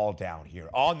break it all down here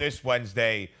on this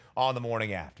Wednesday on the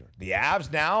morning after. The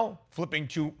Avs now flipping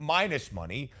to minus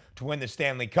money to win the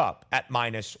Stanley Cup at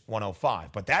minus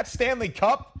 105. But that Stanley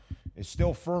Cup is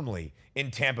still firmly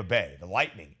in Tampa Bay. The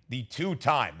Lightning, the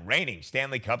 2-time reigning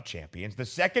Stanley Cup champions, the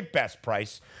second best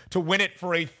price to win it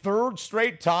for a third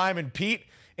straight time. And Pete,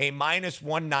 a minus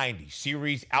 190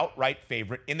 series outright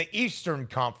favorite in the Eastern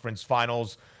Conference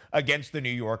Finals against the New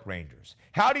York Rangers.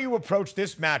 How do you approach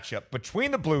this matchup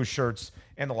between the Blue Shirts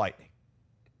and the Lightning?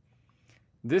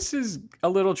 This is a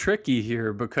little tricky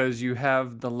here because you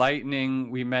have the Lightning.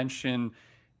 We mentioned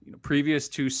previous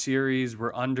 2 series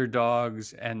were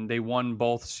underdogs and they won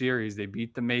both series. They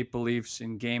beat the Maple Leafs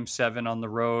in Game 7 on the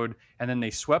road, and then they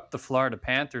swept the Florida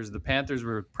Panthers. The Panthers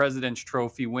were a President's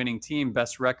Trophy winning team,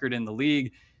 best record in the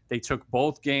league. They took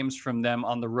both games from them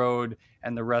on the road,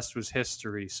 and the rest was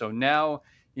history. So now,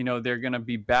 they're going to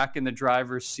be back in the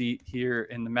driver's seat here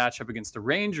in the matchup against the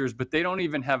Rangers, but they don't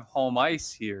even have home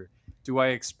ice here. Do I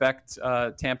expect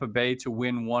Tampa Bay to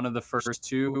win one of the first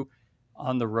 2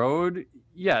 on the road?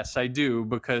 Yes, I do,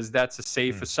 because that's a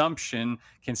safe assumption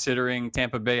considering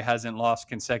Tampa Bay hasn't lost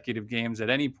consecutive games at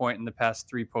any point in the past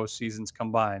 3 postseasons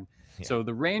combined. Yeah. So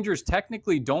the Rangers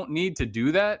technically don't need to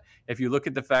do that. If you look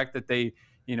at the fact that they,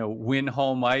 win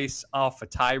home ice off a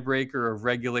tiebreaker of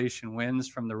regulation wins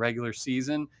from the regular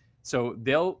season. So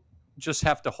they'll just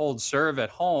have to hold serve at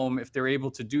home. If they're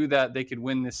able to do that, they could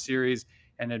win this series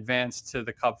and advance to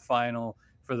the Cup final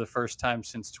for the first time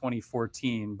since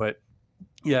 2014. But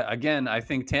yeah, again, I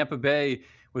think Tampa Bay,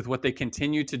 with what they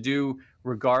continue to do,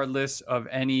 regardless of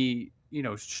any,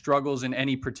 struggles in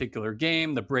any particular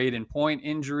game, the Braden Point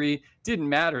injury didn't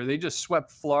matter. They just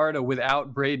swept Florida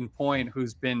without Braden Point,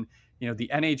 who's been,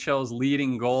 the NHL's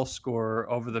leading goal scorer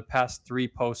over the past 3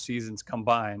 postseasons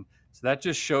combined. So that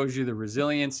just shows you the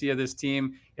resiliency of this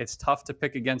team. It's tough to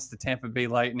pick against the Tampa Bay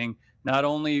Lightning, not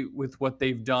only with what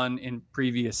they've done in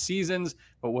previous seasons,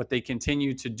 but what they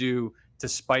continue to do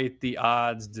despite the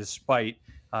odds, despite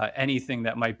anything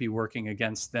that might be working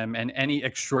against them, and any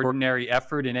extraordinary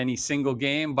effort in any single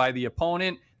game by the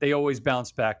opponent, they always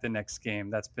bounce back the next game.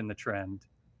 That's been the trend.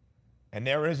 And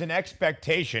there is an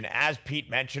expectation, as Pete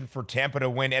mentioned, for Tampa to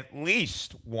win at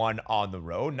least one on the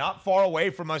road, not far away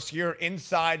from us here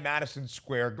inside Madison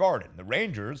Square Garden. The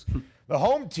Rangers, the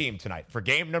home team tonight for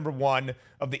game number 1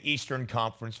 of the Eastern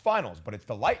Conference Finals. But it's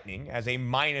the Lightning as a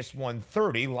minus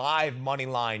 130 live money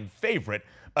line favorite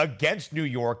against New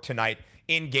York tonight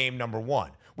in game number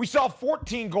 1. We saw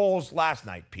 14 goals last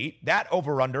night, Pete. That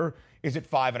over-under is at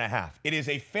 5.5. It is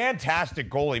a fantastic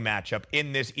goalie matchup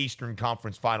in this Eastern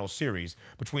Conference Finals series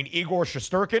between Igor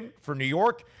Shesterkin for New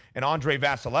York and Andrei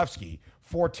Vasilevsky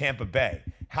for Tampa Bay.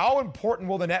 How important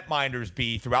will the netminders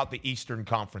be throughout the Eastern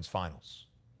Conference Finals?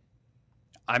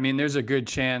 I mean, there's a good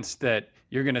chance that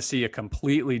you're going to see a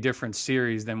completely different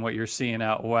series than what you're seeing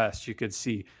out west. You could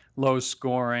see low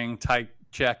scoring, tight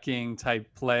checking type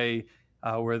play,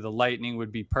 where the Lightning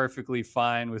would be perfectly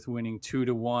fine with winning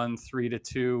 2-1,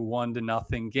 3-2,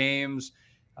 1-0 games.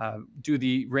 Do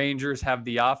the Rangers have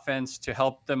the offense to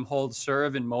help them hold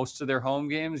serve in most of their home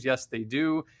games? Yes, they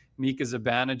do. Mika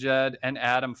Zibanejad and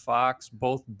Adam Fox,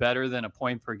 both better than a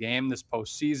point per game this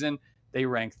postseason. They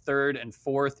rank 3rd and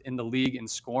 4th in the league in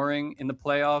scoring in the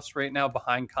playoffs right now,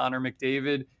 behind Connor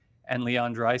McDavid and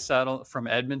Leon Draisaitl from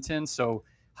Edmonton. So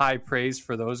high praise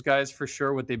for those guys for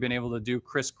sure, what they've been able to do.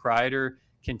 Chris Kreider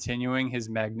continuing his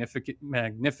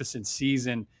magnificent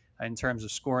season in terms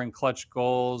of scoring clutch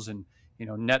goals and,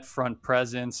 net front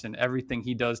presence and everything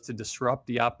he does to disrupt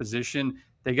the opposition.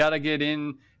 They got to get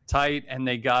in tight and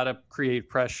they got to create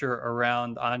pressure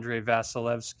around Andrei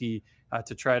Vasilevsky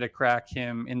to try to crack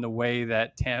him in the way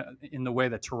that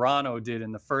Toronto did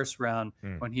in the first round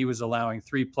when he was allowing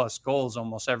 3+ goals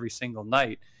almost every single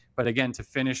night. But again, to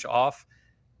finish off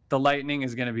the Lightning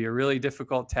is going to be a really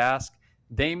difficult task.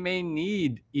 They may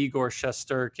need Igor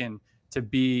Shesterkin to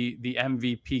be the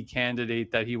MVP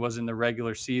candidate that he was in the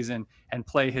regular season and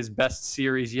play his best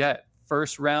series yet.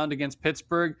 First round against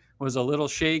Pittsburgh was a little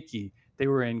shaky. They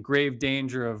were in grave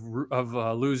danger of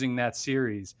losing that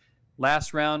series.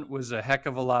 Last round was a heck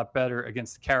of a lot better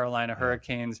against the Carolina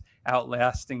Hurricanes,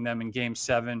 outlasting them in Game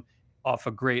 7 off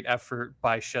a great effort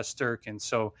by Shesterkin.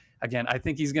 So again, I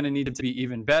think he's going to need to be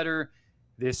even better.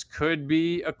 This could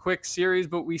be a quick series,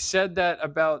 but we said that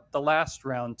about the last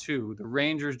round too. The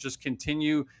Rangers just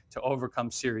continue to overcome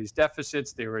series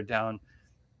deficits. They were down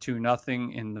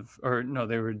 2-0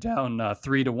 they were down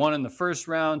 3-1 in the first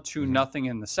round, 2-0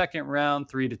 in the second round,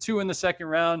 3-2 in the second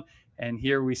round. And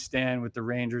here we stand with the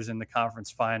Rangers in the conference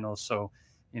finals. So,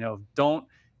 don't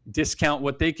discount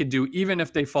what they could do, even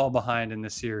if they fall behind in the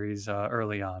series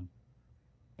early on.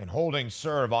 And holding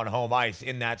serve on home ice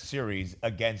in that series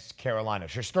against Carolina.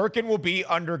 Shesterkin will be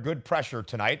under good pressure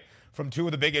tonight from two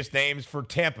of the biggest names for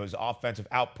Tampa's offensive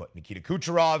output, Nikita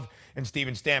Kucherov and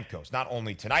Steven Stamkos, not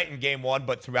only tonight in Game 1,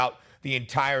 but throughout the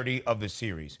entirety of the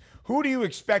series. Who do you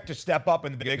expect to step up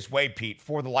in the biggest way, Pete,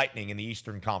 for the Lightning in the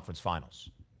Eastern Conference Finals?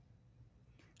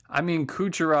 I mean,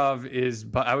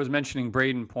 Kucherov I was mentioning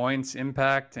Braden Point's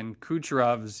impact, and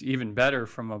Kucherov's even better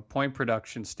from a point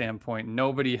production standpoint.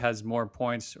 Nobody has more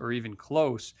points or even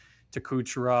close to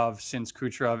Kucherov since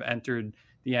Kucherov entered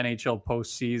the NHL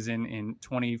postseason in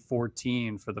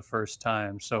 2014 for the first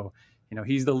time. So,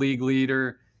 he's the league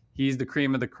leader. He's the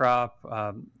cream of the crop,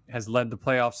 has led the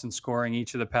playoffs in scoring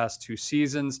each of the past 2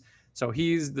 seasons. So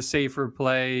he's the safer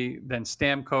play than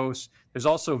Stamkos. There's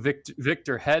also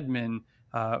Victor Hedman,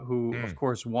 who, of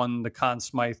course, won the Conn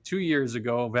Smythe 2 years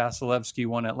ago. Vasilevsky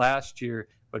won it last year.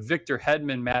 But Victor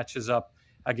Hedman matches up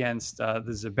against the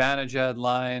Zibanejad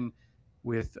line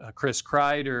with Chris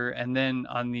Kreider. And then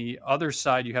on the other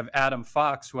side, you have Adam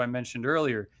Fox, who I mentioned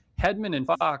earlier. Hedman and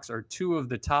Fox are 2 of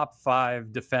the top 5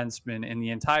 defensemen in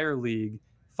the entire league.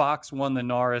 Fox won the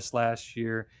Norris last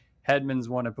year. Hedman's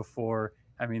won it before.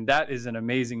 I mean, that is an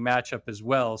amazing matchup as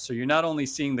well. So you're not only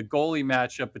seeing the goalie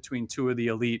matchup between 2 of the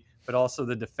elite, but also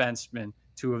the defensemen,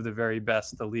 2 of the very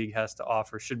best the league has to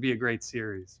offer. Should be a great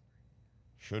series.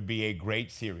 Should be a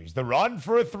great series. The run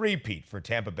for a three-peat for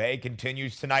Tampa Bay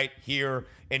continues tonight here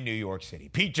in New York City.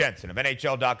 Pete Jensen of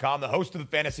NHL.com, the host of the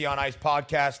Fantasy on Ice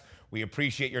podcast. We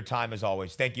appreciate your time as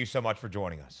always. Thank you so much for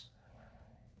joining us.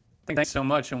 Thanks so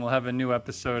much, and we'll have a new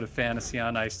episode of Fantasy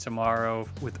on Ice tomorrow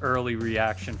with early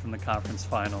reaction from the conference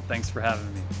final. Thanks for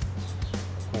having me.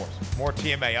 Of course. More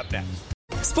TMA up next.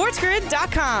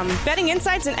 SportsGrid.com. Betting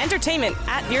insights and entertainment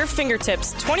at your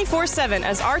fingertips 24/7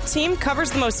 as our team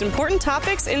covers the most important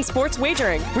topics in sports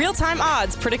wagering. Real-time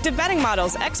odds, predictive betting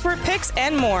models, expert picks,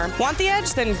 and more. Want the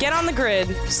edge? Then get on the grid.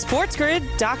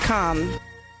 SportsGrid.com.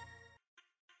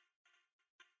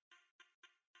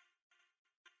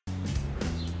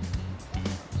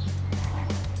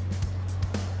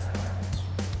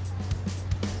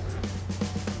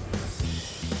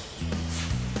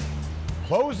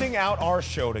 Closing out our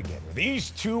show together,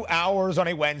 these 2 hours on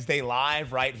a Wednesday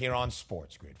live right here on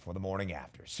Sports Grid for the morning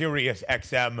after. Sirius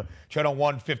XM, channel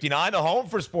 159, the home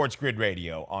for Sports Grid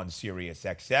Radio on Sirius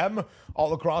XM,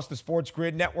 all across the Sports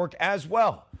Grid network as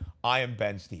well. I am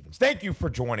Ben Stevens. Thank you for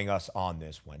joining us on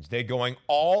this Wednesday, going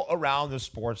all around the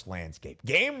sports landscape.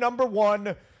 Game number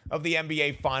 1 of the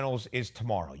NBA Finals is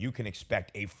tomorrow. You can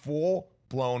expect a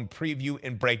full-blown preview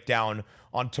and breakdown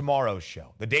on tomorrow's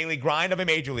show. The daily grind of a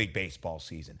Major League Baseball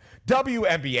season,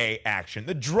 WNBA action,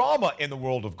 the drama in the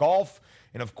world of golf,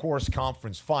 and of course,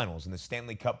 conference finals in the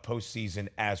Stanley Cup postseason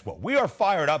as well. We are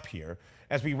fired up here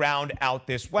as we round out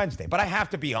this Wednesday, but I have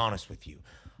to be honest with you.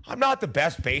 I'm not the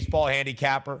best baseball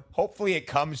handicapper. Hopefully it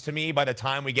comes to me by the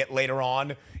time we get later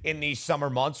on in these summer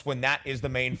months when that is the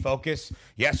main focus.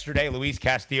 Yesterday, Luis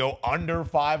Castillo under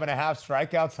 5.5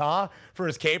 strikeouts, for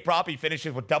his K-prop. He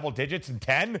finishes with double digits and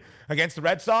 10 against the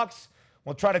Red Sox.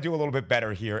 We'll try to do a little bit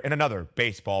better here in another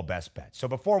baseball best bet. So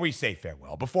before we say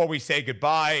farewell, before we say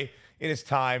goodbye, it is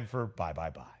time for bye,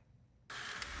 bye, bye.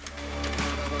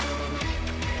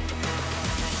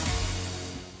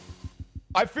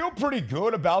 I feel pretty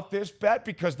good about this bet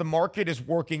because the market is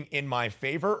working in my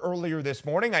favor. Earlier this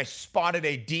morning, I spotted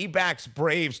a D-backs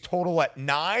Braves total at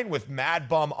 9 with Mad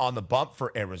Bum on the bump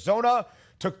for Arizona.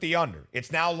 Took the under.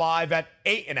 It's now live at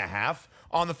 8.5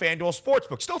 on the FanDuel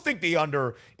Sportsbook. Still think the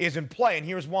under is in play, and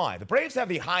here's why. The Braves have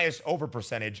the highest over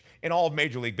percentage in all of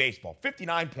Major League Baseball,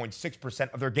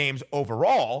 59.6% of their games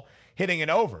overall hitting an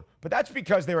over. But that's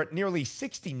because they're at nearly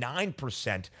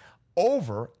 69%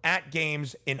 over at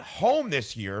games in home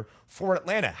this year for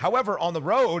Atlanta. However, on the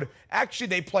road, actually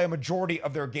they play a majority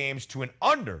of their games to an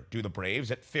under, do the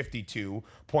Braves, at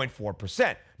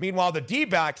 52.4%. Meanwhile, the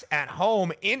D-backs at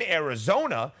home in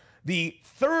Arizona, the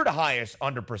third highest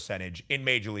under percentage in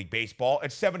Major League Baseball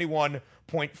at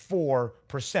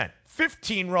 71.4%.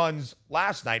 15 runs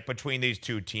last night between these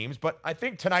two teams, but I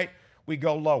think tonight we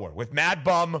go lower with Mad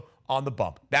Bum on the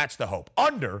bump. That's the hope.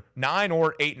 Under 9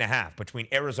 or 8.5 between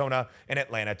Arizona and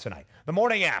Atlanta tonight. The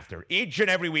morning after, each and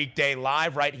every weekday,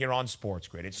 live right here on Sports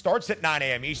Grid. It starts at 9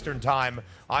 a.m. Eastern Time.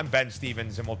 I'm Ben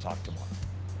Stevens, and we'll talk tomorrow.